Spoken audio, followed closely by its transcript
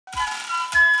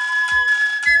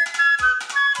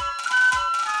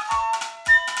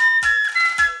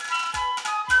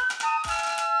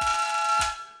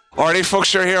Alrighty,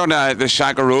 folks, you're here on the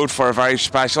Shankill Road for a very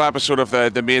special episode of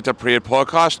the Made to Parade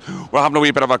podcast. We're having a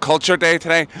wee bit of a culture day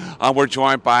today, and we're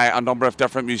joined by a number of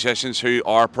different musicians who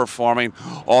are performing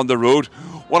on the road.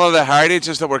 One of the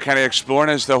heritages that we're kind of exploring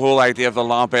is the whole idea of the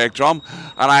lambeg drum,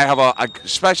 and I have a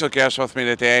special guest with me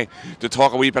today to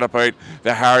talk a wee bit about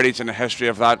the heritage and the history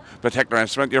of that particular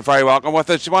instrument. You're very welcome with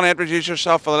us. Do you want to introduce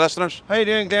yourself for the listeners? How you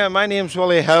doing, Glenn? My name's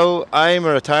Willie Hill. I'm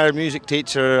a retired music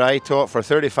teacher. I taught for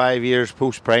 35 years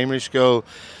post-primary school.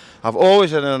 I've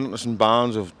always had an interest in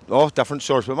bands of all different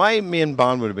sorts, but my main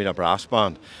band would have been a brass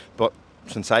band. But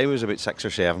since I was about 6 or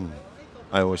 7,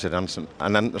 I always had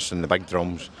an interest in the big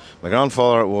drums. My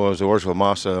grandfather was the Worshipful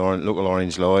Master of the local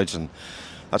Orange Lodge, and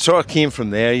that sort of came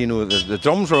from there. You know, the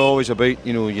drums were always about,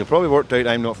 you know, you probably worked out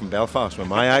I'm not from Belfast with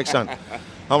my accent.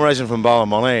 I'm rising from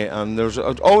Ballymoney, and there's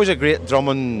always a great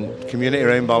drumming community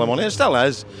around Ballymoney. It still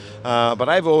is, but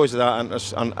I've always had that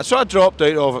interest, and I sort of dropped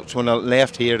out of it when I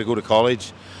left here to go to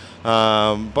college.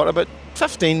 But about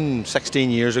 15, 16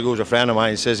 years ago, a friend of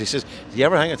mine says, he says, "Do you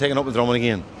ever think of taking up with drumming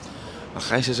again?"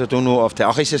 I says, "I don't know what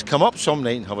I've he says, "Come up some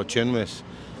night and have a tune with us."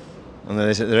 And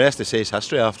then the rest they say is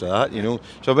history after that, you know.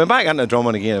 So I've been back into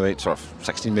drumming again about sort of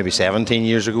 16, maybe 17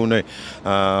 years ago now.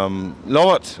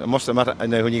 Love it, I must admit it. And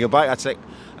now when you go back, it's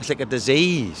like a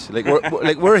disease. Like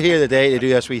we're here today to do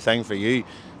this wee thing for you.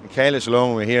 And Kyle is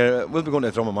along, we're here. We'll be going to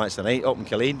a drumming match tonight up in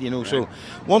Killeed, you know. Right. So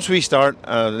once we start,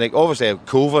 like obviously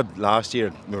COVID last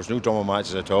year, there was no drumming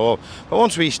matches at all. But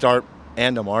once we start,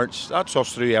 end of March, that's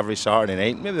us through every Saturday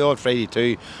night, maybe the odd Friday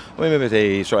too, maybe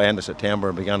the sort of end of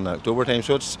September, beginning of October time.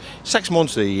 So it's 6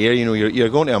 months of the year, you know, you're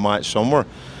going to a match somewhere.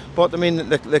 But I mean,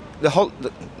 the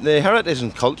heritage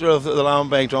and culture of the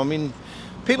lambeg drum, I mean,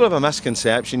 people have a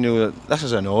misconception, you know, that this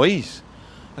is a noise.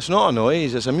 It's not a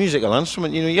noise, it's a musical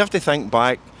instrument. You know, you have to think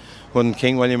back when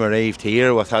King William arrived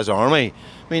here with his army.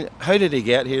 I mean, how did he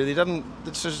get here? They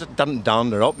just didn't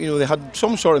dander up. You know, they had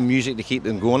some sort of music to keep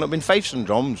them going. It'd been fifes and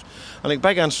drums, and like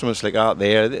big instruments like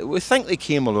that. We think they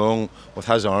came along with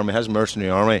his army, his mercenary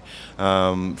army,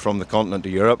 from the continent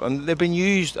of Europe, and they've been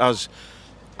used as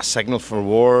a signal for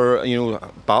war. You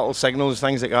know, battle signals,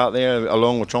 things like that. There,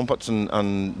 along with trumpets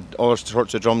and all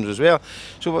sorts of drums as well.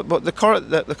 So, but the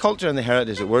culture and the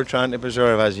heritage that we're trying to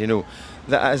preserve, as you know,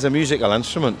 that as a musical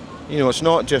instrument. You know, it's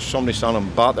not just somebody standing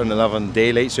battering the living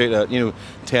daylights out, you know,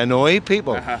 to annoy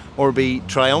people or be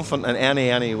triumphant in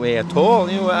any way at all.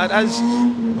 You know, as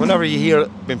whenever you hear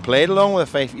it being played along with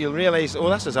a fife, you'll realise, oh,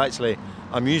 this is actually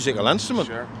a musical instrument.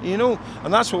 Sure. You know,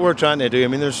 and that's what we're trying to do. I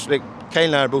mean, there's like Kyle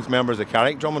and I are both members of the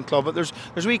Carrick Drumming Club, but there's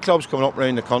wee clubs coming up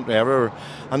around the country everywhere,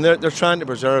 and they're trying to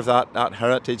preserve that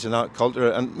heritage and that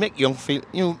culture and make young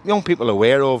people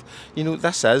aware of, you know,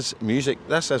 this is music,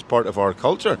 this is part of our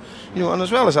culture. You know, and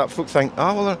as well as that, folk think,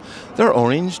 well, they're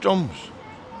orange drums.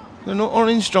 They're not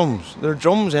orange drums. They're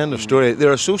drums, end of story.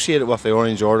 They're associated with the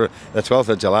Orange Order, the 12th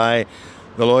of July,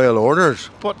 the Loyal Orders.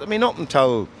 But I mean, up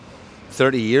until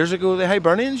 30 years ago, the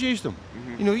Hibernians used them.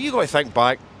 You know, you got to think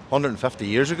back 150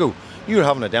 years ago. You were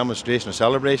having a demonstration, a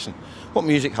celebration. What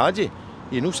music had you?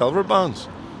 You know, silver bands.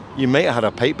 You might have had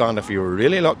a pipe band if you were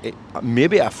really lucky,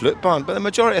 maybe a flute band, but the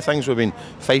majority of things would have been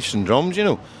fifes and drums, you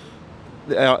know.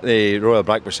 The Royal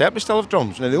Black Preceptory still have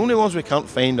drums. Now, the only ones we can't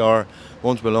find are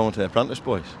ones belonging to the apprentice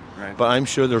boys. Right. But I'm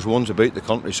sure there's ones about the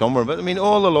country somewhere. But I mean,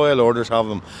 all the Loyal Orders have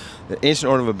them. The Ancient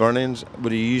Order of Hibernians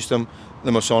would have used them.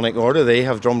 The Masonic Order, they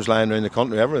have drums lying around the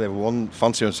country everywhere. They have one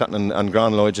fancy one sitting in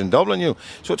Grand Lodge in Dublin, you know.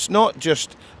 So it's not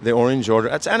just the Orange Order,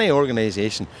 it's any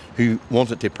organisation who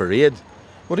wanted to parade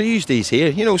would have used these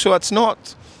here, you know. So it's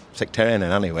not sectarian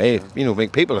in any way. You know,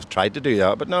 people have tried to do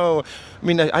that, but no. I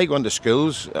mean, I go into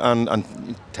schools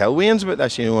and tell Waynes about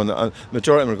this, you know, and the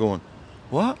majority of them are going,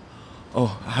 "What?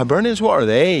 Oh, Hibernians, what are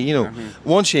they?" You know,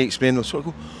 once you explain, they'll sort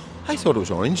of go, "I thought it was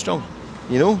orange drum,"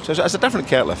 you know. So it's a different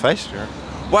kettle of fish. Sure.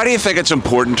 Why do you think it's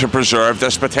important to preserve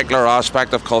this particular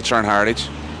aspect of culture and heritage?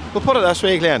 Well, put it this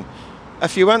way, Glenn.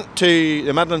 If you went to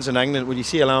the Midlands in England, would you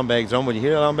see a lambeg drum? Would you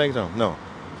hear a lambeg drum? No.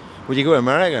 Would you go to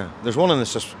America? There's one in the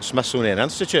Smithsonian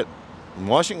Institute in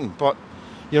Washington, but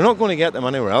you're not going to get them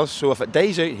anywhere else. So if it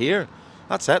dies out here,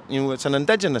 that's it. You know, it's an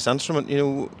indigenous instrument. You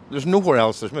know, there's nowhere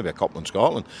else. There's maybe a couple in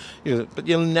Scotland, you know, but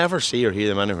you'll never see or hear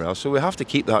them anywhere else. So we have to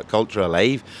keep that culture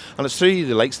alive, and it's through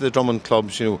the likes of the drumming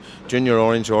clubs, you know, Junior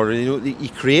Orange Order. You know, you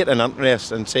create an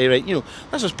interest and say, right, you know,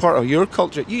 this is part of your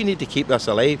culture. You need to keep this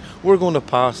alive. We're going to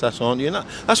pass this on to you. And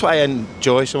that's why I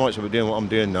enjoy so much about doing what I'm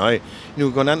doing now. You know,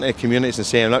 going into communities and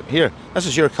saying, look, here, this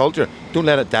is your culture. Don't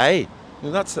let it die. You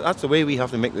know, that's the way we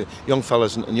have to make the young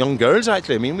fellas and young girls,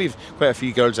 actually. I mean, we've quite a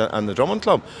few girls in the drumming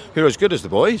club who are as good as the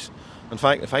boys. In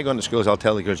fact, if I go into schools, I'll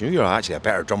tell the girls, you're actually a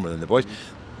better drummer than the boys.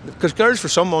 Because girls, for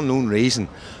some unknown reason,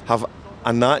 have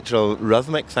a natural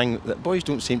rhythmic thing that boys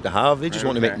don't seem to have. They just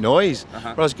want to make noise.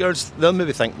 Whereas girls, they'll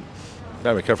maybe think,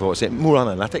 very careful what I say, more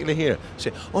analytically here.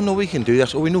 Say, oh no, we can do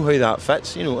this. Oh, we know how that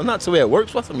fits, you know, and that's the way it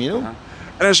works with them, you know.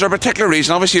 And is there a particular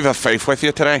reason? Obviously, you have a fife with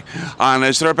you today, and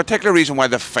is there a particular reason why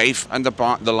the fife and the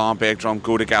lambeg drum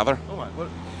go together? Oh, well,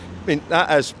 I mean,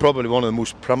 that is probably one of the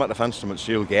most primitive instruments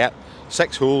you'll get.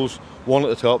 6 holes, one at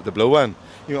the top to blow in.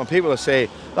 You know, and people will say,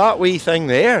 that wee thing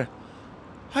there,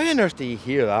 how on earth do you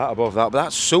hear that above that? But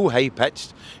that's so high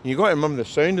pitched. And you've got to remember the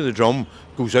sound of the drum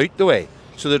goes out the way.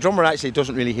 So the drummer actually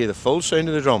doesn't really hear the full sound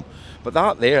of the drum. But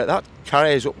that there, that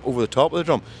carries up over the top of the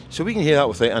drum. So we can hear that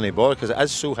without any bother because it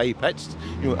is so high pitched.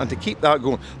 You know, and to keep that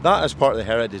going, that is part of the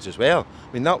heritage as well.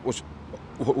 I mean, that was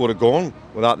what would have gone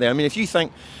with that there. I mean, if you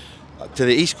think to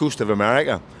the east coast of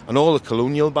America and all the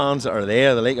colonial bands that are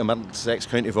there, the Lake Middlesex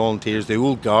County Volunteers, the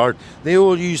Old Guard, they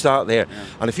all use that there. Yeah.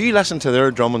 And if you listen to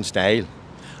their drumming style,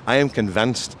 I am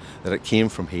convinced that it came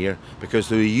from here because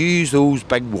they use those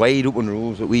big wide open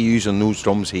rolls that we use on those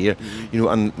drums here, you know,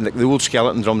 and like the old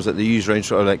skeleton drums that they use around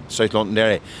sort of like South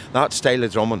Londonderry, that style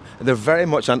of drumming, they're very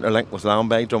much interlinked with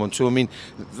lambeg drumming. So I mean,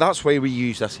 that's why we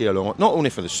use this here along, not only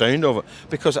for the sound of it,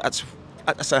 because it's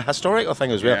a historical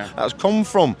thing as well. Yeah. It's come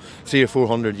from 300 or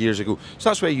 400 years ago. So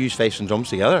that's why you use fifes and drums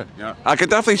together. Yeah, I can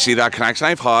definitely see that connection.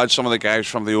 I've had some of the guys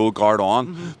from the Old Guard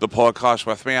on the podcast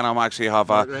with me, and I'm actually have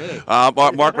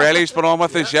Mark Riley's been on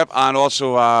with us, yep, and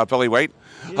also Billy White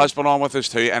has been on with us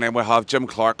too, and then we have Jim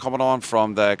Clark coming on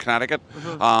from the Connecticut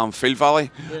Field Valley.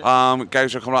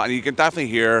 Guys are coming on, and you can definitely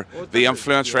hear the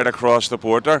influence right across the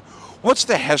board there. What's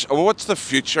the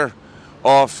future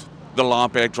of the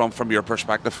lambeg drum from your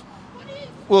perspective?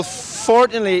 Well,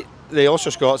 fortunately, the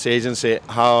Ulster Scots Agency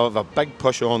have a big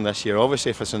push on this year,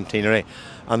 obviously for centenary,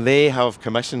 and they have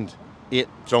commissioned 8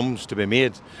 drums to be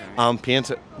made and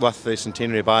painted with the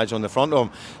centenary badge on the front of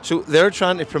them. So they're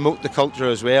trying to promote the culture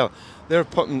as well. They're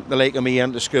putting the like of me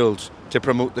into schools to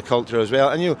promote the culture as well.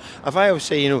 And you know, if I would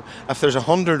say, you know, if there's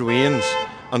 100 Waynes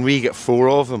and we get 4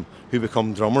 of them who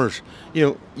become drummers, you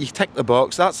know, you tick the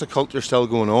box. That's the culture still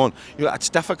going on. You know, it's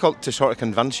difficult to sort of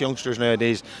convince youngsters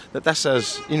nowadays that this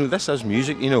is, you know, this is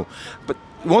music, you know. But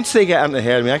once they get into the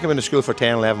head, I mean, I come into school for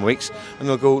 10, 11 weeks and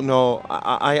they'll go, no,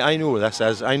 I know where this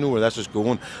is. I know where this is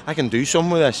going. I can do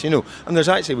something with this, you know. And there's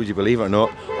actually, would you believe it or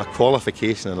not, a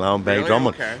qualification in lambeg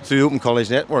drumming through the Open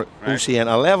College Network,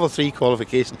 OCN, a level 3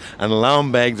 qualification in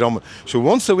lambeg drumming. So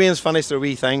once the Waynes finish their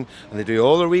wee thing and they do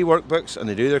all their wee workbooks and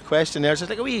they do their questionnaires, it's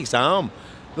like a wee exam.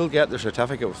 They'll get their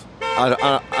certificate with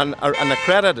an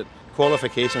accredited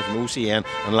qualification from OCN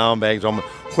and lambeg drumming.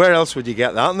 Where else would you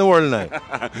get that in the world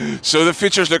now? So the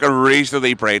future's looking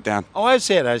reasonably bright then? Oh, I'd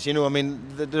say it is. You know, I mean,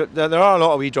 there are a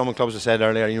lot of wee drumming clubs, I said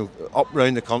earlier, you know, up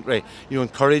around the country, you know,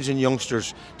 encouraging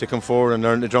youngsters to come forward and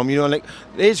learn to drum. You know, like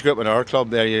the age group in our club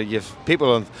there, you have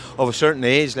people of a certain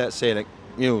age, let's say, like,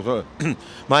 you know,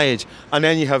 my age, and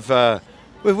then you have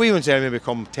we ones there maybe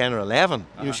become 10 or 11.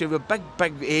 You know, so we have a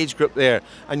big age group there,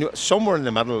 and somewhere in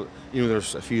the middle, you know,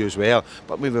 there's a few as well.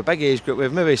 But we have a big age group. We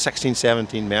have maybe 16,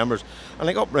 17 members, and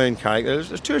like up around Carrick,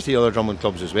 there's 2 or 3 other drumming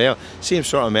clubs as well. Same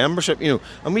sort of membership, you know.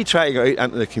 And we try to go out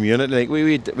into the community. Like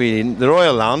we the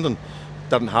Royal Landing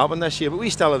didn't happen this year, but we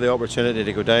still have the opportunity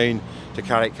to go down to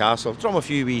Carrick Castle, drum a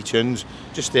few wee tunes,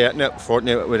 just there in it,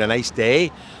 fortunate with a nice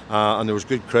day, and there was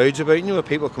good crowds about. You know,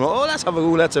 people come, oh, let's have a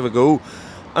go, let's have a go,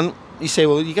 and you say,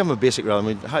 well, you give them a basic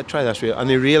rhythm, try this way, and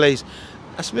they realise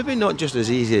it's maybe not just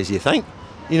as easy as you think.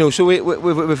 You know, so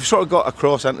we've sort of got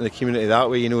across into the community that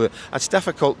way. You know, it's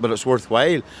difficult, but it's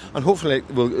worthwhile, and hopefully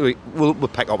we'll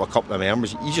pick up a couple of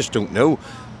members. You just don't know.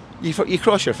 You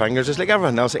cross your fingers. It's like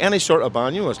everything else, like any sort of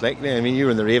band. You know, it's like, I mean, you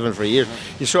were in the Raven for years.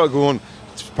 You sort of going,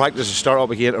 practice to start up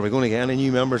again. Are we going to get any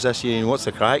new members this year? You know, what's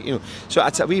the crack? You know, so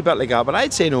it's a wee bit like that. But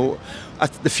I'd say no.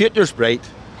 The future's bright.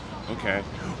 Okay.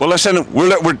 Well, listen,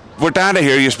 we're down to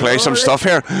hear you play some stuff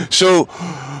here. So,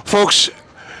 folks,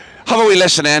 have a wee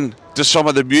listen in to some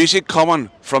of the music coming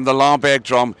from the lambeg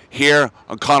drum here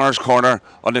on Connor's Corner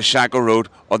on the Shankill Road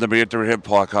on the Greater Shankill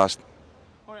podcast.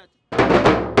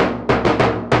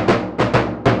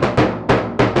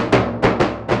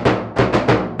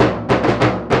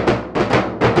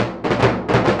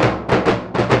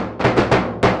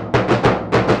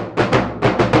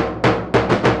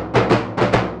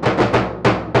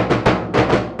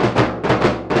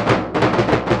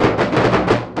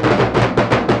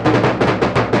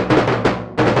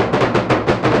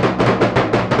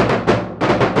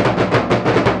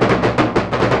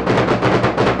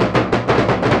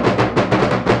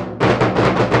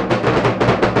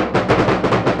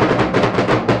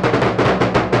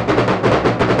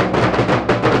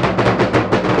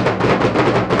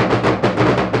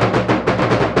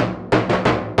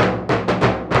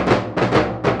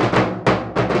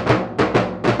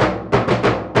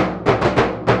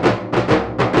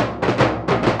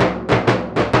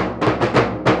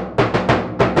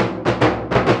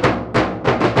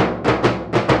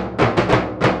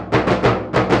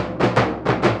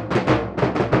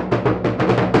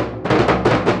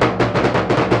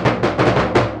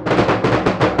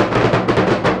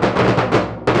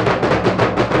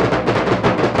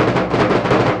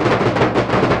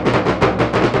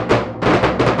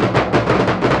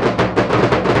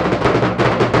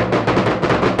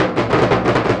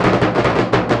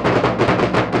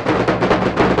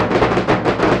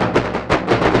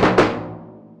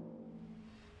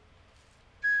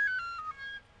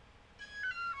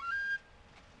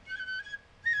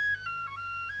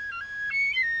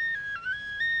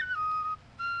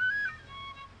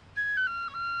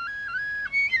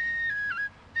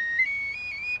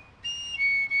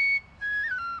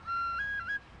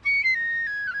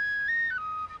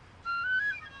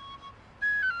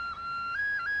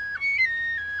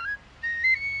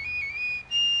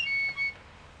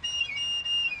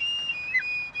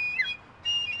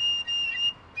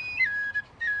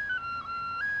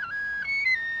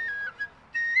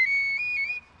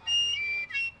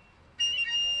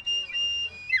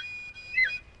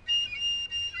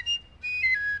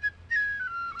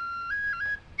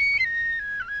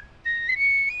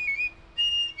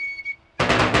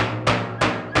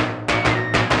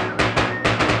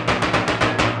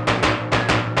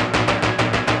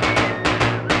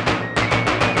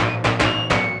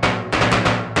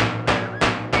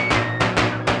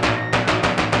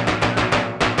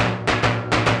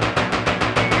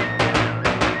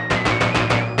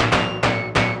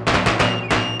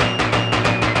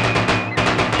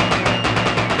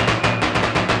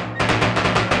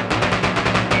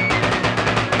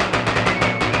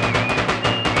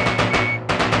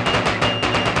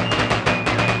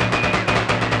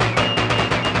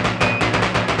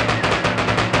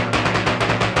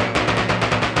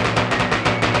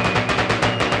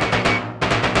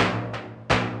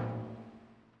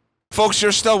 Folks,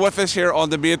 you're still with us here on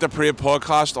the Made the Parade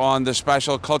podcast on the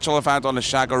special cultural event on the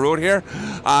Shankill Road here,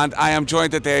 and I am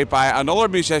joined today by another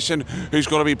musician who's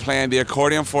going to be playing the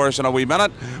accordion for us in a wee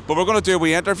minute. But we're going to do a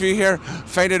wee interview here,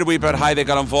 find out a wee bit how they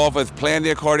got involved with playing the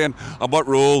accordion and what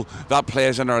role that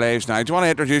plays in their lives now. Do you want to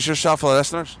introduce yourself for the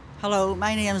listeners? Hello,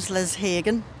 my name is Liz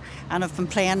Hagan, and I've been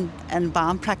playing in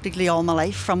band practically all my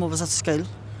life from when I was at school.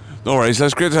 No worries,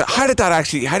 that's great. How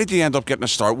did you end up getting a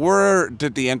start? Where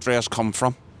did the interest come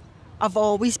from? I've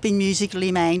always been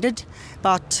musically minded,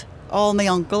 but all my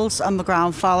uncles and my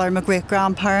grandfather and my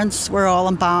great-grandparents were all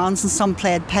in bands, and some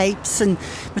played pipes, and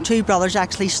my two brothers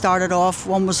actually started off,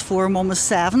 one was 4 and one was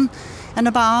 7 in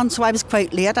a band, so I was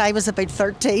quite late. I was about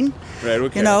 13, right,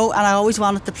 okay. You know, and I always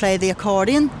wanted to play the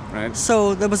accordion. Right.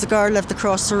 So there was a girl lived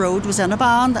across the road, was in a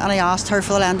band, and I asked her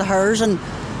for the lend of hers, and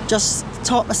just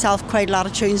taught myself quite a lot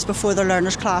of tunes before the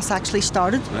learners class actually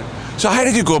started. Right. So how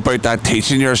did you go about that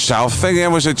teaching yourself thing?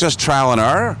 Was it just trial and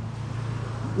error?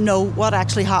 No, what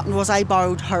actually happened was I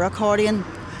borrowed her accordion,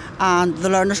 and the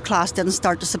learners class didn't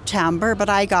start to September, but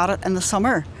I got it in the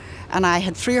summer, and I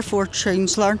had 3 or 4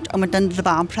 tunes learnt and went into the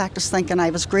band practice thinking I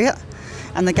was great.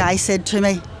 And the guy said to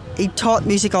me, he taught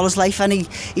music all his life, and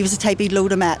he was the type, he'd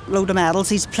load of medals,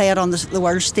 he's played on the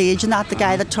world stage and that, the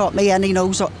guy that taught me, and he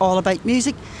knows all about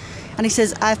music. And he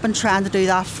says, I've been trying to do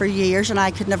that for years and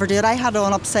I could never do it. I had it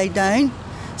on upside down,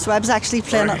 so I was actually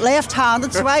playing it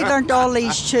left-handed, so I learnt all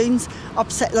these tunes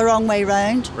upside the wrong way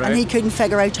round, and he couldn't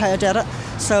figure out how I did it.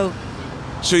 So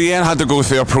you then had to go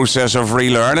through a process of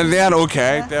relearning then,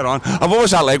 okay, yeah. dead on. And what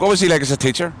was that like? What was he like as a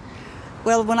teacher?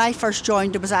 Well, when I first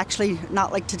joined, it was actually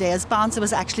not like today's bands, it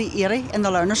was actually 80 in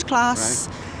the learners class.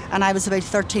 Right. And I was about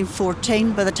 13,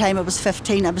 14. By the time I was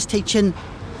 15, I was teaching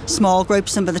small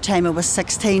groups, and by the time I was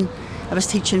 16, I was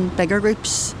teaching bigger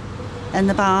groups in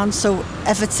the band. So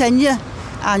if it's in you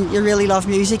and you really love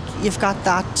music, you've got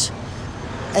that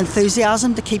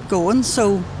enthusiasm to keep going.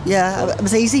 So yeah, it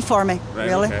was easy for me, right,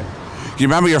 really. Okay. Do you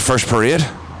remember your first parade?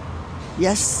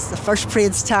 Yes, the first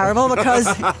parade's terrible because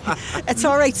it's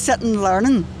all right sitting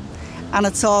learning and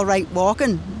it's all right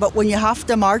walking, but when you have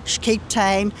to march, keep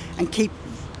time and keep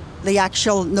the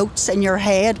actual notes in your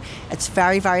head, it's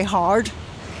very, very hard.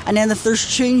 And then if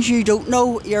there's tunes you don't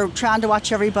know, you're trying to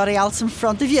watch everybody else in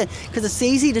front of you, because it's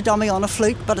easy to dummy on a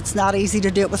flute, but it's not easy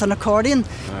to do it with an accordion,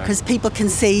 because people can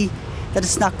see that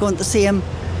it's not going the same.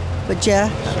 But yeah,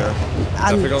 sure.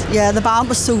 And difficult. Yeah, the band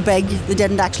was so big they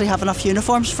didn't actually have enough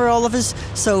uniforms for all of us,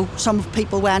 so some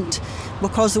people went,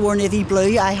 because they wore navy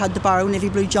blue, I had to borrow navy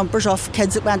blue jumpers off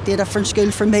kids that went to a different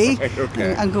school from me, right,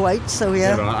 okay. and go out. So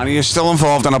yeah. And are you still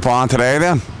involved in a band today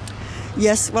then?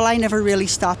 Yes, well, I never really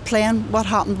stopped playing. What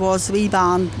happened was the wee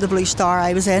band, the Blue Star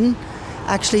I was in,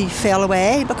 actually fell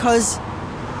away because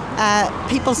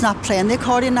people's not playing the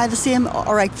accordion now the same.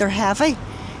 All right, they're heavy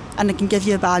and it can give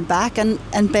you a bad back. And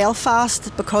in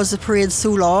Belfast, because the parade's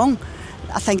so long,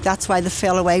 I think that's why they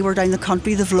fell away. We're down the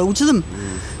country, they've loads of them.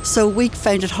 So we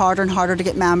found it harder and harder to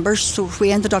get members. So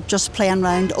we ended up just playing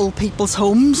around old people's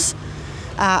homes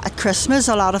at Christmas,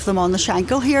 a lot of them on the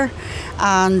Shankill here.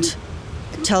 And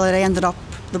until it ended up,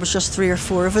 there was just 3 or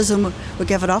 4 of us and we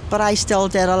gave it up. But I still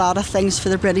did a lot of things for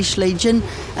the British Legion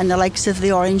and the likes of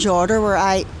the Orange Order, where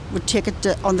I would take it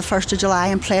on the 1st of July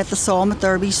and play at the Psalm at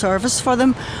their wee service for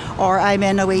them. Or I'm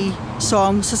in a wee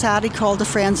song society called the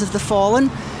Friends of the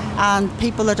Fallen, and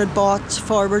people that had brought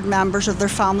forward members of their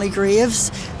family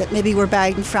graves that maybe were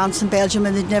buried in France and Belgium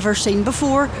and they'd never seen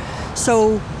before.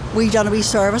 So we done a wee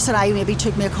service and I maybe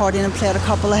took my accordion and played a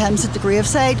couple of hymns at the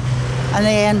graveside. And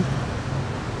then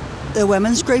the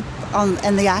women's group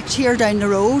in the act here down the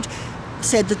road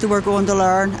said that they were going to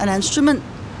learn an instrument,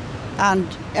 and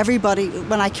everybody,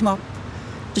 when I came up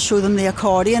to show them the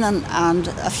accordion and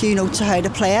a few notes of how to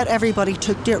play it, everybody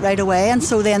took to it right away. And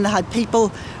so then they had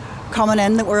people coming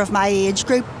in that were of my age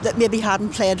group that maybe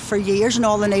hadn't played for years, and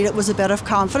all they needed was a bit of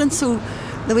confidence. So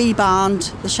the wee band,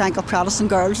 the Shankill Protestant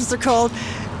Girls as they're called,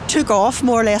 took off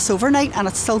more or less overnight, and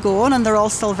it's still going, and they're all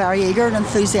still very eager and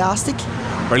enthusiastic.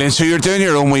 Brilliant. So you're doing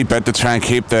your own wee bit to try and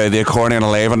keep the accordion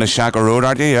alive on the Shankill Road,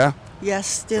 aren't you? Yeah.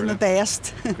 Yes, doing my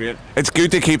best. Great. It's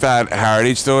good to keep that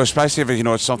heritage, though, especially if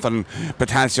it's something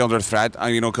potentially under threat.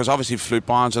 And because obviously flute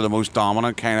bands are the most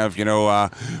dominant kind of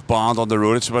band on the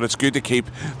road. But it's good to keep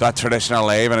that tradition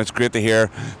alive, and it's great to hear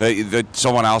that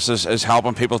someone else is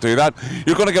helping people do that.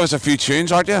 You're going to give us a few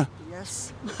tunes, aren't you?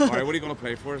 Yes. All right, what are you going to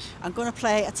play for us? I'm going to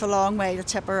play It's a Long Way to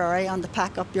Tipperary on the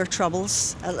Pack Up Your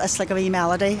Troubles. It's like a wee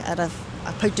melody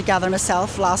I put together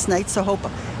myself last night, so I hope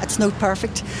it's note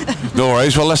perfect. No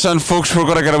worries. Well, listen, folks, we're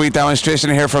going to get a wee demonstration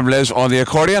here from Liz on the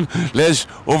accordion. Liz,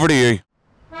 over to you.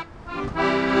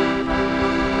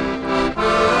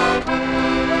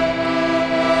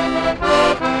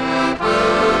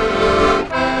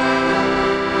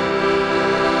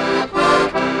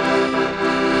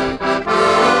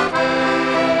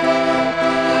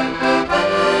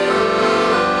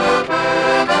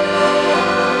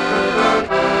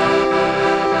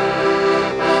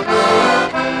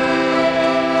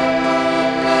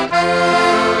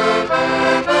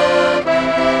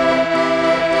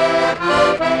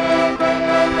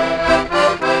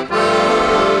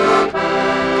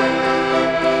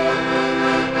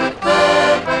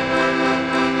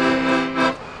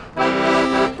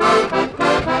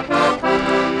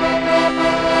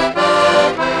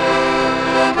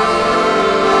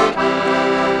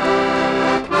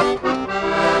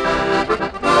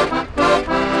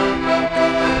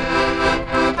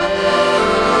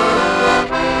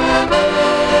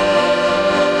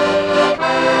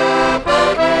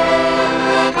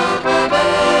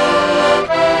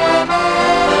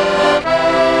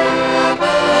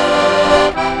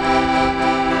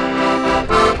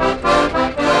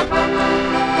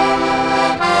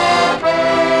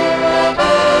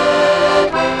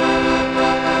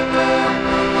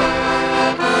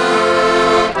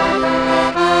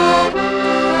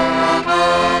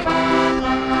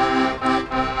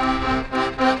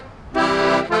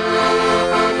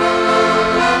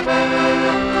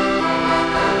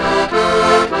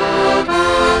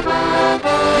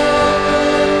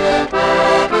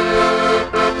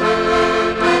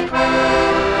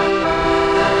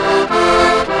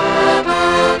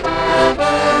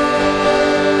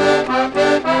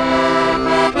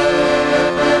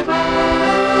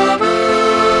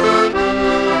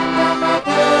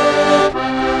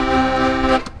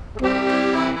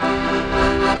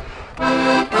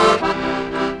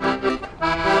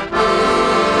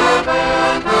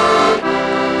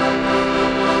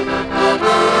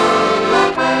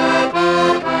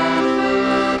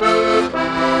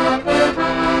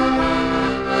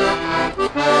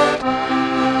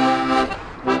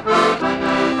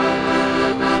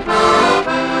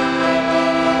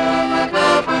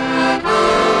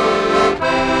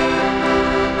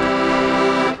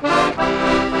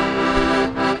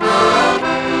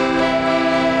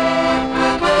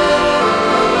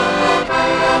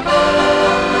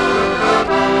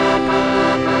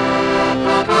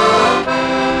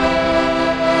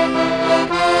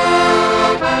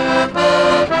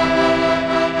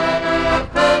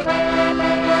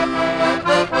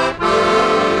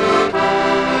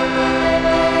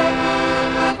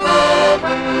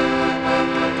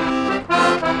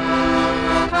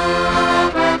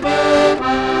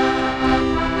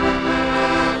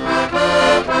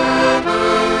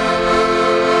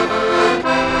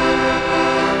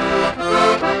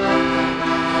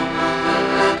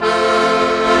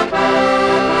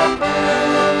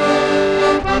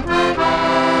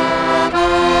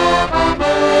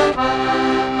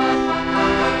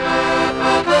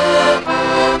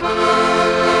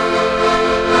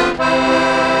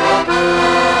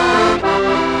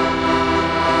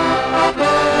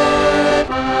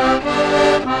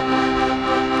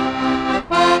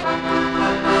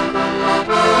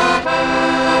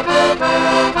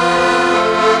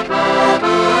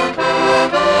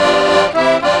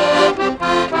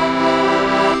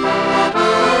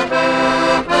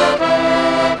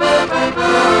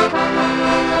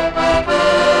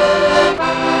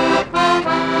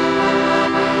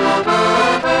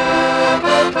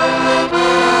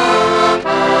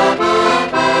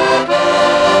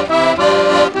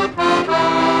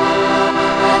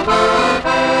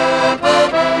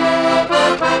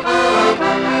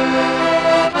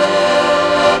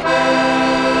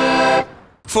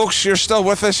 Folks, you're still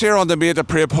with us here on the Made to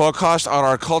Pray podcast at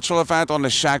our cultural event on the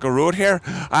Shankill Road here.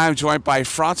 I'm joined by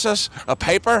Francis, a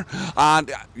piper, and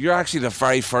you're actually the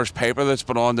very first piper that's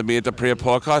been on the Made to Pray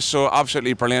podcast, so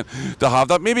absolutely brilliant to have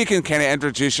that. Maybe you can kind of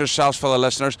introduce yourselves for the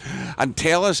listeners and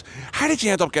tell us, how did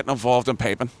you end up getting involved in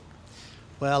piping?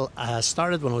 Well, I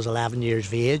started when I was 11 years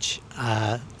of age.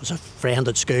 I was a friend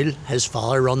at school. His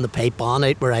father run the pipe band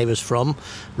out where I was from,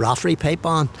 Rafferty Pipe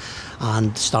Band,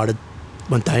 and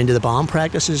went down to the band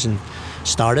practices and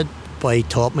started. Boy he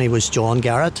taught me was John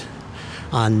Garrett,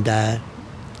 and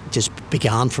just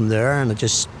began from there, and I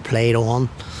just played on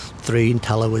through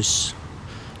until I was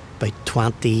about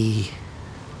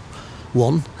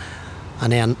 21,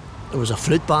 and then there was a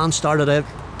flute band started out,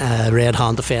 Red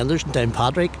Hand Defenders in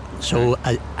Downpatrick, so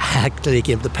I actually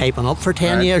gave the piping up for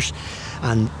 10 years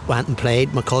and went and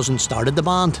played. My cousin started the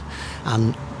band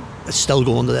and it's still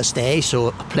going to this day, so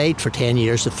I played for 10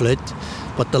 years the flute,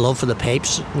 but the love for the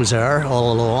pipes was there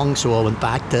all along, so I went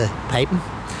back to piping.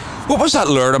 What was that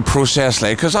learning process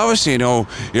like? Because obviously, you know,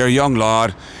 you're a young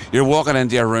lad, you're walking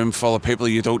into a room full of people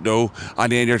you don't know,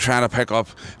 and then you're trying to pick up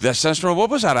this instrument. What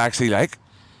was that actually like?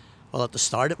 Well, at the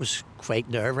start it was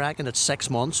quite nerve-wracking. It's 6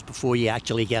 months before you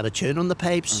actually get a tune on the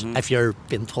pipes, if you're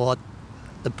being taught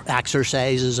the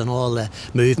exercises and all the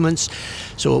movements.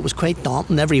 So it was quite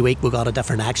daunting. Every week we got a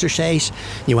different exercise.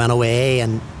 You went away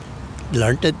and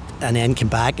learnt it and then came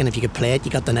back, and if you could play it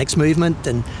you got the next movement,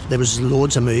 and there was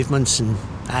loads of movements and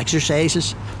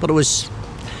exercises. But it was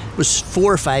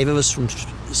 4 or 5 of us from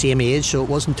the same age, so it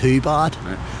wasn't too bad.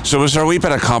 So was there a wee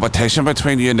bit of competition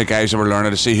between you and the guys that were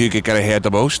learning to see who could get ahead the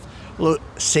most? Well,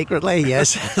 secretly,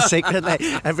 yes. Secretly,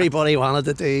 everybody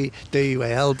wanted to do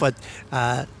well, but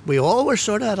we all were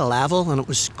sort of at a level, and it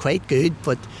was quite good.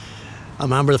 But I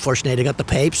remember the first night I got the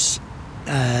pipes,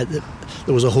 there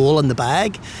was a hole in the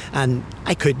bag, and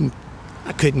I couldn't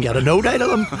get a note out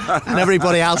of them, and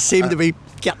everybody else seemed to be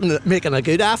making a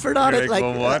good effort at it. Like,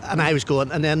 and I was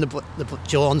going, and then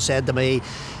John said to me, he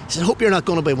said, "I hope you're not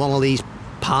going to be one of these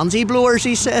pansy blowers,"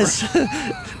 he says.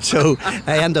 So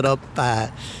I ended up. I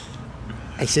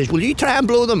says, "Will you try and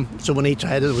blow them?" So when he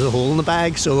tried it, there was a hole in the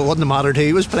bag, so it wouldn't matter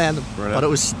who was playing them. Brilliant. But it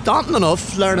was daunting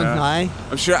enough learning now.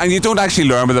 I'm sure, and you don't actually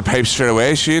learn with the pipes straight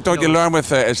away, so you don't. No. You learn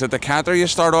with is it the canter you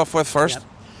start off with first? Yep.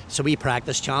 So we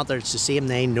practice chanter. It's the same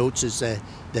 9 notes as the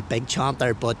big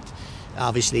chanter, but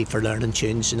obviously for learning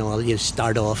tunes, you know, you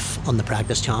start off on the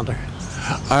practice chanter.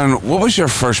 And what was your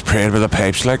first parade with the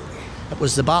pipes like? It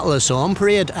was the Battle of Somme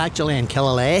parade actually in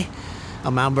Killalay. I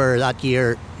remember that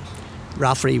year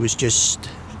Rafferty was just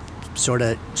sort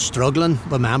of struggling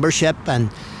with membership, and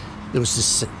there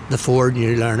was the 4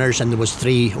 new learners and there was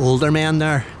 3 older men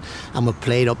there, and we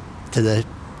played up to the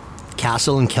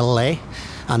castle in Killalay,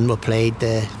 and we played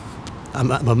I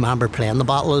remember playing the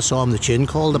Battle of Somme, the tune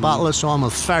called the Battle of Somme. It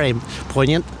was very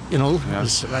poignant, you know.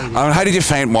 Yes. How did you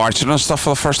find marching and stuff for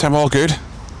the first time? All good?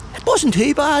 It wasn't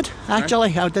too bad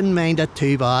actually. I didn't mind it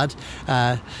too bad.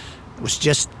 It was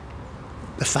just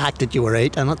the fact that you were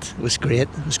out in it was great.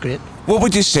 It was great. What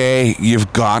would you say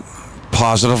you've got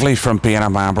positively from being a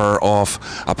member of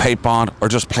a pipe band or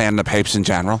just playing the pipes in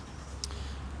general?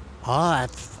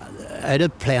 Out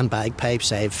of playing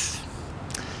bagpipes, it's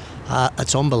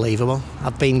unbelievable.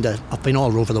 I've been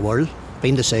all over the world.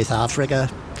 Been to South Africa,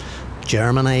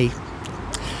 Germany,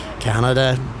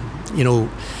 Canada. You know,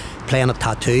 playing at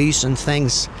tattoos and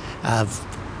things. I've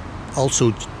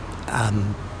also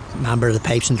member of the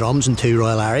pipes and drums in 2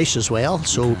 Royal Irish as well,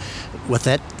 so with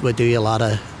it we do a lot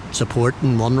of support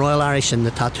in 1 Royal Irish and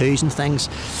the tattoos and things,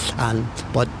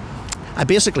 but I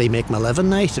basically make my living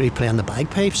now through playing the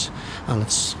bagpipes, and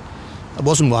it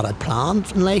wasn't what I'd planned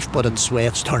in life, but it's the way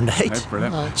it's turned out.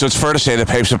 Brilliant. So it's fair to say the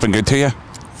pipes have been good to you?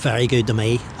 Very good to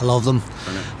me. I love them.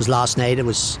 Brilliant. It was last night, I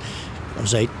was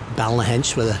out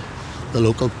Ballynahinch with the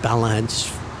local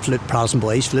Ballynahinch Protestant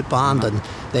Boys flute band, and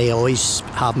they always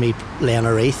have me laying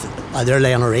a wreath. They're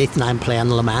laying a wreath and I'm playing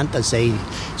the lament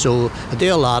so I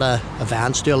do a lot of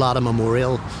events, do a lot of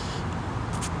memorial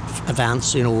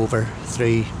events, you know, over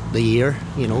through the year,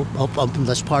 you know, up in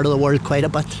this part of the world quite a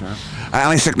bit. Sure.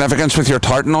 Any significance with your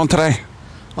tartan on today?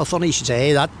 Well, funny you should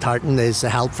say that. Tartan is the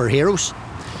Help for Heroes.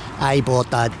 I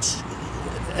bought that.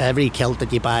 Every kilt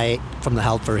that you buy from the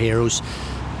Help for Heroes,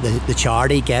 the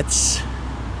charity gets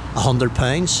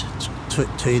 £100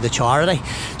 to the charity.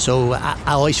 So I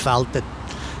always felt that,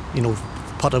 you know,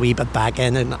 put a wee bit back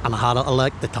in, and I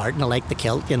like the tartan, I like the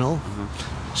kilt, you know.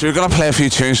 So you're going to play a few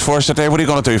tunes for us today. What are you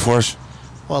going to do for us?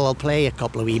 Well, I'll play a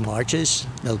couple of wee marches.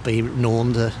 They'll be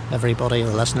known to everybody,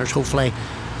 the listeners hopefully,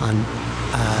 and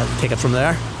take it from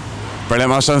there.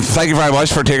 Brilliant, Austin. Thank you very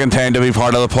much for taking time to be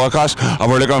part of the podcast,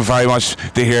 and we're looking very much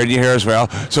to hear you here as well.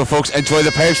 So, folks, enjoy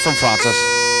the pipes from Francis.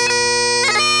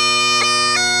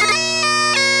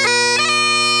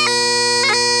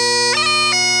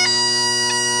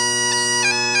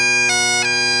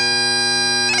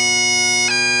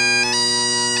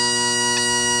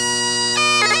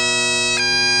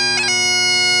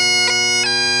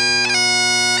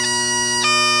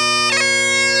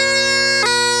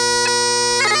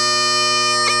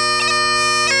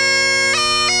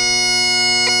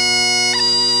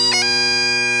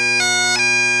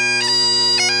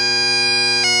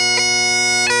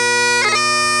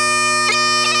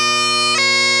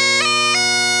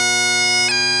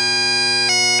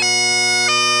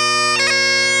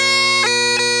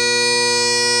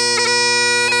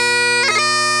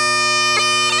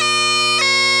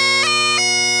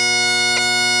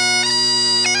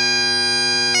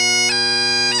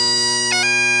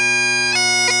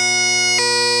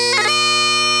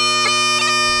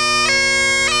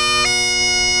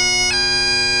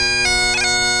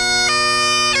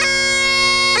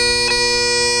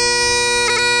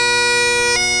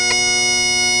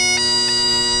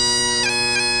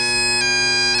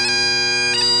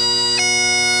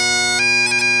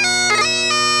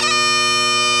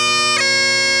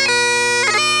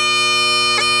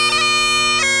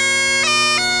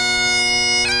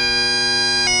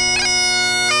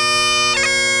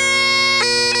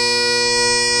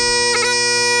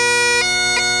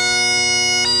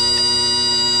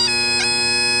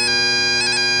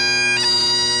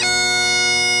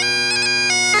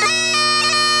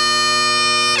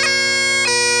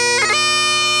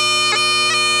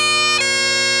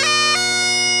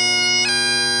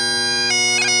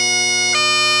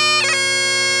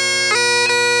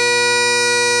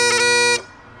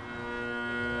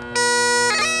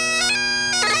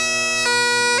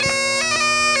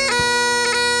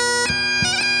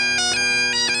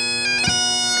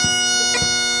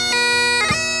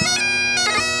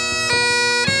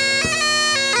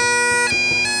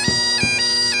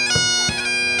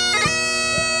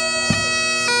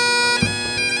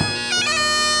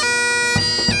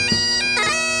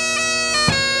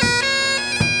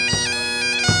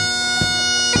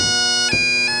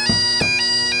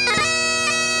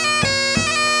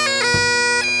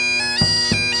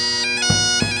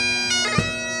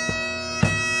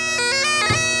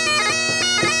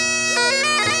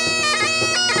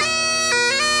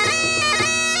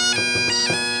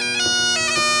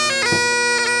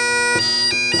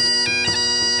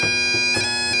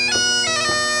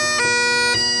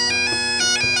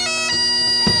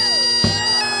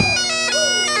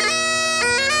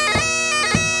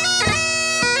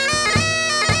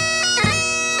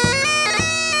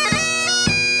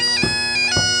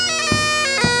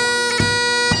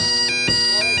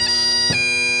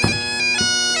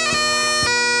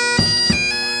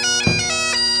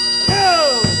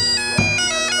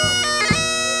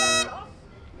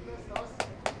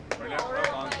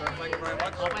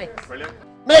 Brilliant.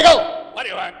 Michael! What do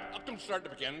you want? Up them start at the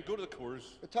beginning. Go to the chorus.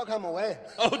 We took him away.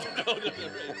 Oh, no.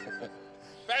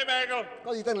 Bye, Michael.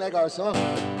 Well, you didn't like our song.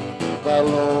 The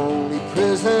lonely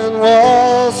prison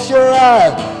walls, sure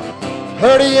I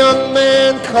heard a young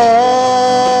man calling.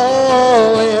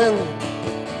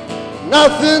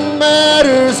 Nothing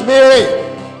matters, Mary,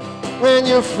 when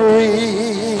you're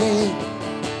free.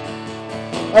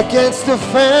 Against the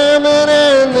famine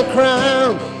and the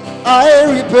crown, I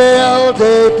rebelled,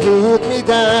 they put me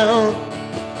down.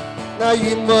 Now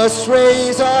you must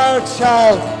raise our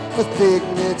child with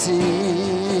dignity.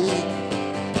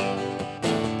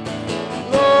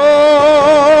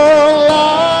 Long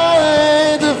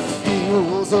lie the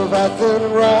fields of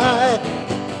Athenry,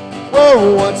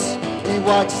 where once we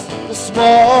watched the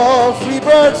small free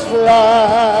birds fly.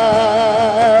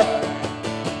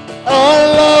 Our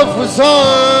love was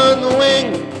on the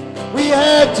wing, we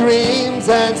had dreams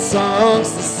and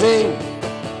songs to sing.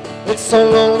 It's so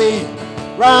lonely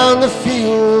round the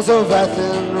fields of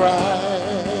Athenry.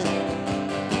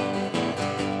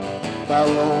 By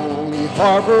lonely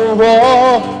harbor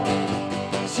wall,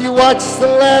 she watched the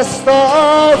last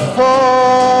star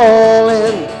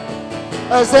falling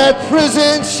as that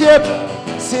prison ship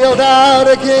sailed out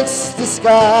against the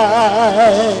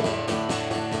sky.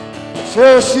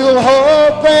 Sure, she'll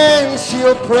hope and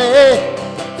she'll pray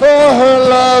for her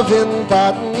love in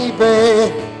Botany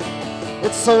Bay.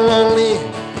 It's so lonely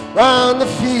round the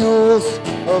fields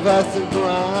of Athenry.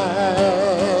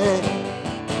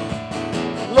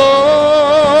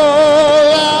 Long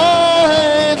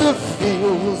lie the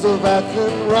fields of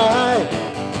Athenry,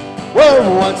 where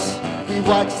once we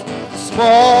watched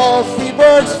small free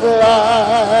birds birds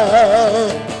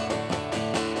fly.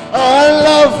 Our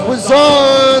love was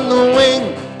on the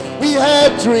wing. We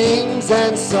had dreams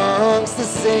and songs to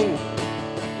sing.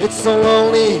 It's so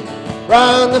lonely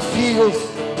round the fields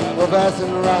of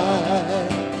Athenry.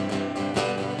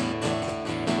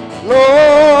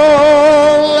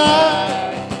 Long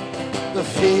lie the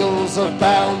fields of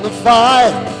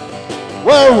Balnafie,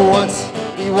 where once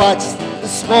we watched the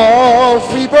small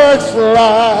free birds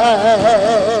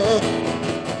fly.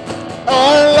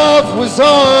 Our love was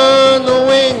on the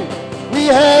wing. We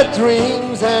had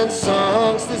dreams and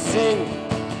songs to sing.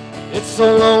 It's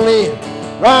so lonely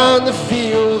round the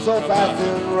fields of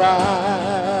Athenry.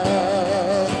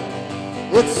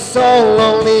 It's so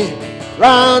lonely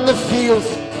round the fields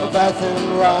of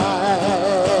Athenry.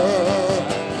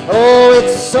 Oh,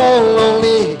 it's so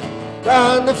lonely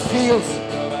round the fields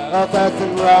of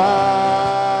Athenry.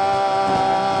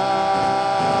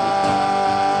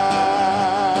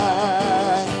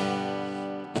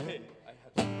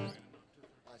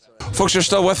 Folks, you're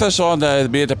still with us on the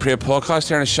Made to Pray podcast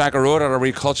here in Shankill Road at a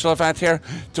wee cultural event here.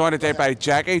 Joined today by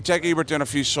Jackie. Jackie, you were doing a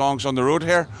few songs on the road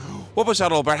here. What was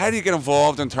that all about? How do you get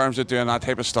involved in terms of doing that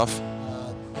type of stuff?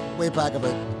 Way back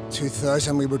about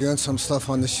 2000, we were doing some stuff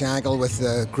on the Shankill with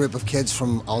a group of kids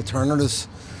from Alternatives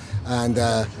and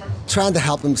trying to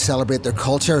help them celebrate their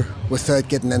culture without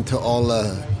getting into all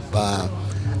the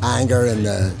anger and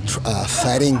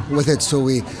fighting with it. So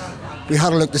we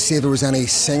had a look to see if there was any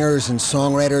singers and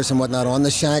songwriters and whatnot on the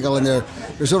Shankill, and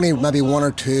there's only maybe one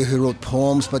or two who wrote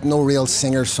poems, but no real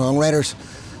singer-songwriters.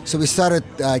 So we started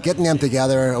getting them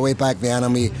together way back then,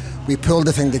 and we pulled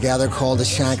a thing together called the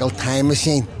Shankill Time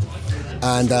Machine.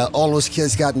 And all those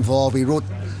kids got involved. We wrote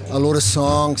a load of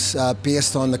songs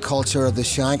based on the culture of the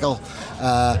Shankill.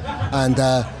 And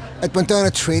it went down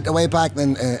a treat way back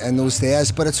in those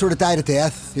days, but it sort of died a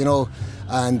death, you know.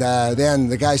 And then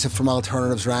the guys from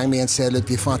Alternatives rang me and said, look,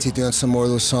 do you fancy doing some more of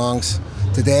those songs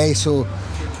today? So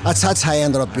that's how I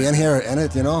ended up being here in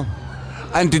it, you know.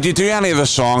 And did you do any of the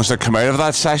songs that come out of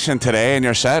that session today in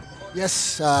your set?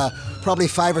 Yes, probably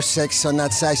 5 or 6 on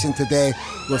that session today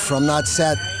were from that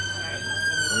set.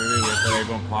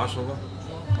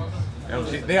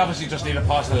 They obviously just need to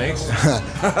pass the legs.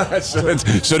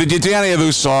 So did you do any of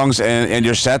those songs in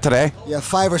your set today? Yeah,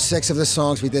 5 or 6 of the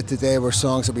songs we did today were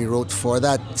songs that we wrote for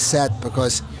that set,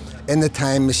 because in the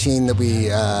Time Machine that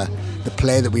the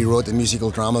play that we wrote, the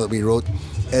musical drama that we wrote,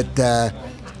 it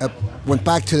went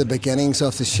back to the beginnings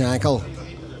of the Shankill,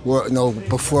 where, you know,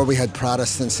 before we had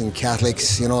Protestants and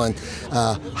Catholics, you know, and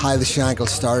how the Shankill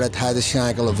started, how the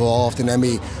Shankill evolved, and then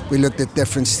we looked at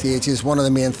different stages. One of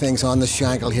the main things on the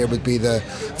Shankill here would be the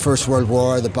First World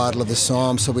War, the Battle of the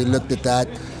Somme, so we looked at that.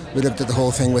 We looked at the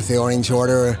whole thing with the Orange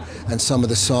Order and some of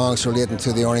the songs relating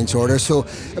to the Orange Order. So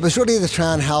it was really to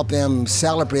try and help them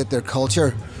celebrate their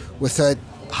culture without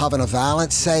having a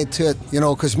violent side to it, you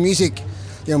know, because music,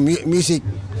 you know, music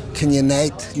can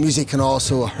unite, music can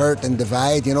also hurt and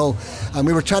divide, you know. And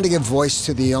we were trying to give voice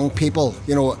to the young people,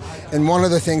 you know. And one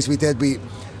of the things we did, we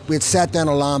had sat down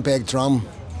a lambeg drum,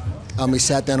 and we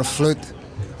sat down a flute,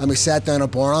 and we sat down a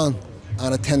boron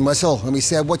and a tin whistle, and we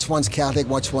said which one's Catholic,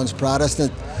 which one's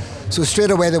Protestant. So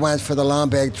straight away they went for the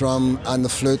lambeg drum and the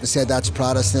flute and said that's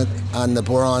Protestant, and the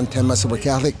boron, tin whistle were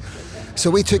Catholic. So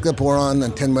we took the boron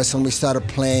and tin whistle and we started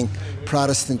playing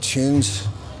Protestant tunes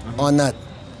on that.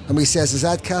 And we says, is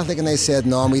that Catholic? And they said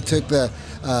no. And we took the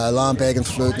lambeg and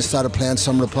flute and started playing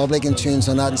some Republican tunes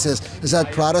on that, and says, is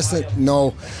that Protestant?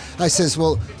 No. I says,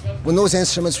 well, when those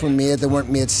instruments were made, they weren't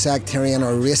made sectarian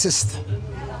or racist.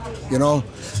 You know,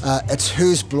 it's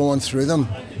who's blowing through them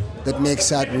that makes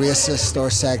that racist or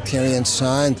sectarian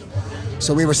sound.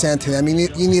 So we were saying to them, you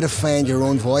need to find your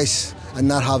own voice and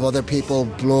not have other people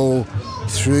blow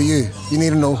through you. You need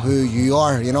to know who you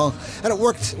are, you know. And it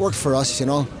worked for us, you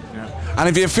know. Yeah. And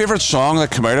have you a favourite song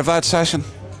that came out of that session?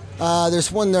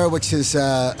 There's one there which is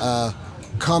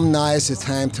Come Now Is the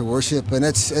Time to Worship, and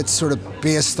it's sort of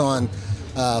based on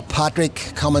Patrick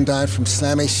coming down from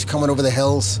Slemish, coming over the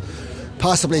hills,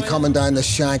 possibly coming down the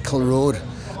Shankill Road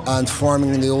and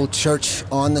forming the old church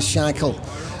on the Shankill.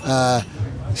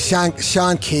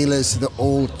 Shankill is the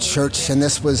old church, and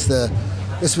this was the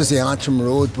Antrim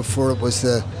Road before it was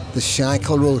the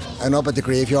Shankill Road. And up at the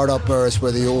graveyard up there is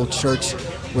where the old church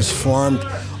was formed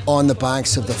on the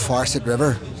banks of the Farset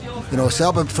River. You know,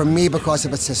 so for me, because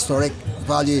of its historic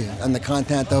value and the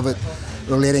content of it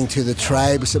relating to the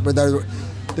tribes, there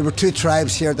were two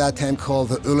tribes here at that time called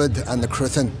the Ulud and the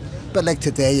Cruthan. But like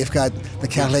today, you've got the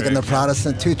Catholic and the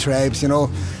Protestant, two tribes, you know.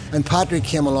 And Patrick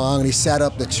came along and he set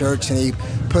up the church and he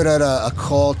put out a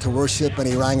call to worship and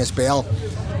he rang his bell.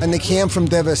 And they came from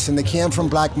Divis, and they came from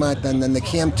Blackmount, and then they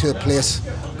came to a place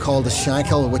called the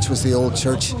Shankill, which was the old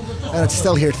church, and it's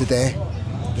still here today.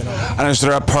 You know. And is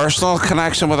there a personal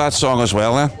connection with that song as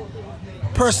well then?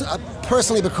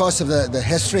 Personally, because of the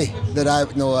history that I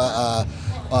know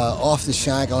off the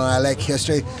Shankill, and I like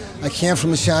history. I came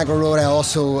from the Shankill Road. I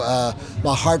also,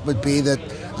 my heart would be that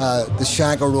the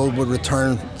Shankill Road would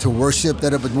return to worship,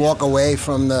 that it would walk away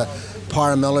from the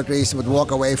paramilitaries, it would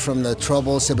walk away from the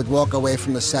troubles, it would walk away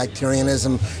from the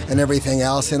sectarianism and everything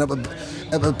else, and it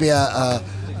would be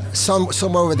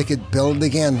somewhere where they could build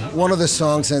again. One of the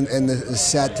songs in the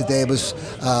set today was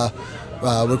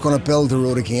we're going to build the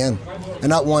road again,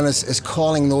 and that one is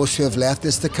calling those who have left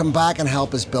us to come back and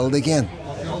help us build again.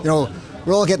 You know,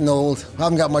 we're all getting old, we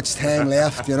haven't got much time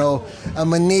left, you know,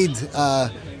 and we need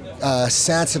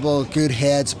sensible, good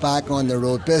heads back on the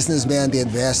road, businessmen to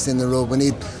invest in the road. We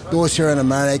need those who are in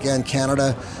America and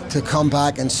Canada to come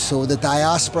back and sow, the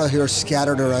diaspora who are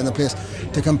scattered around the place,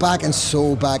 to come back and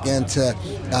sow back into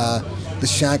the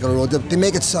Shankill Road, to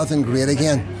make it something great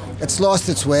again. It's lost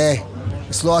its way,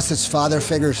 it's lost its father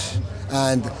figures,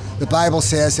 and the Bible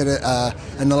says that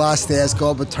in the last days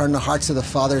God would turn the hearts of the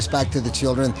fathers back to the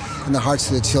children, and the hearts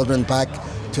of the children back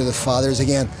to the fathers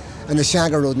again. And the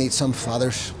Shankill Road needs some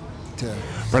fathers.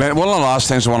 Brilliant. One of the last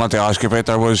things I wanted to ask you about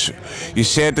there was, you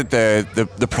said that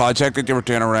the project that you were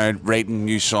doing around writing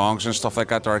new songs and stuff like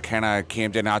that there kind of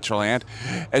came to a natural end.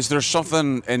 Is there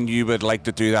something and you would like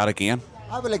to do that again?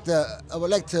 I would like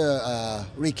to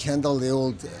rekindle the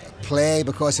old play,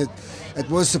 because it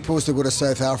was supposed to go to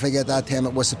South Africa at that time.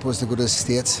 It was supposed to go to the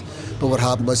States, but what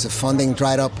happened was the funding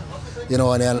dried up. You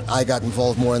know, and then I got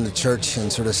involved more in the church, and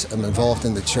sort of I'm involved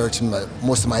in the church, and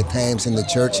most of my time's in the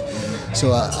church.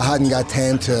 So I hadn't got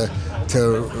time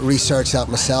to research that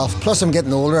myself. Plus, I'm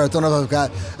getting older. I don't know if I've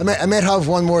got. I might have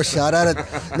one more shot at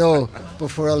it. No,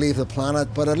 before I leave the planet.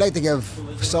 But I'd like to give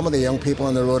some of the young people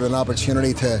on the road an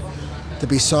opportunity to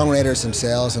be songwriters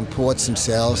themselves and poets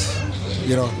themselves.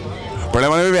 You know.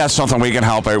 Brilliant. Well, maybe that's something we can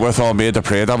help out with on Made to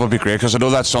Pray. That would be great, because I know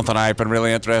that's something I've been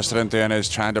really interested in doing, is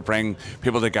trying to bring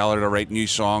people together to write new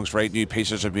songs, write new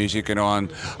pieces of music, you know,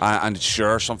 and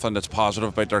share something that's positive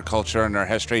about their culture and their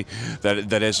history,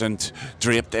 that isn't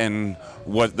draped in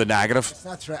what the negative.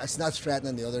 It's not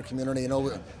threatening the other community. You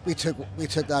know, we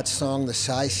took that song, the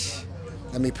Sash,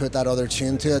 and we put that other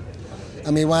tune to it,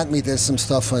 and we did some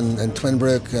stuff in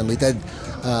Twinbrook, and we did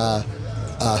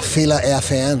Fila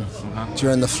FN.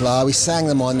 During the Flaw, we sang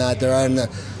them on that there, and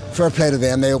fair play to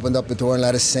them, they opened up the door and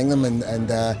let us sing them, and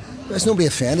there's nobody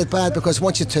offended by it, because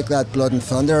once you took that blood and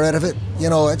thunder out of it, you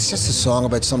know, it's just a song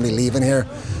about somebody leaving here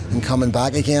and coming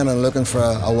back again and looking for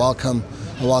a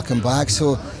welcome back.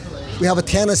 So we have a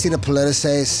tendency to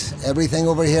politicize everything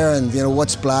over here, and you know,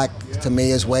 what's black to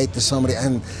me is white to somebody,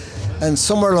 and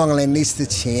somewhere along the line needs to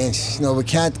change. You know, we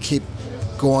can't keep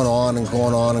going on and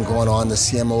going on and going on the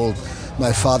same old.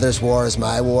 My father's war is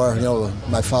my war. You know,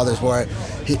 my father's war,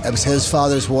 it was his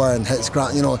father's war, and his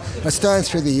grand. You know, it's down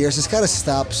through the years. It's got to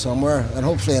stop somewhere, and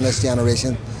hopefully in this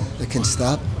generation, it can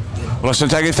stop. Well, listen,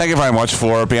 thank you very much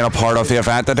for being a part of the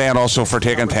event today, and also for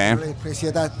taking time. Really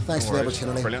appreciate that. Thanks for the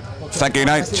opportunity. Brilliant. Thank you,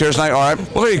 night. Cheers, night. All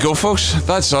right. Well, there you go, folks.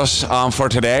 That's us for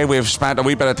today. We've spent a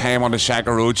wee bit of time on the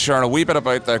Shankill Road, sharing a wee bit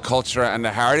about the culture and the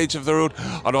heritage of the road,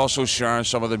 and also sharing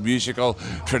some of the musical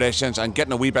traditions and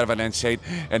getting a wee bit of an insight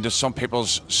into some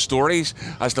people's stories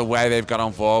as to why they've got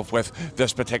involved with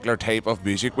this particular type of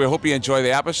music. We hope you enjoy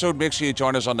the episode. Make sure you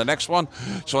join us on the next one.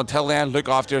 So until then, look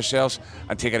after yourselves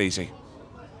and take it easy.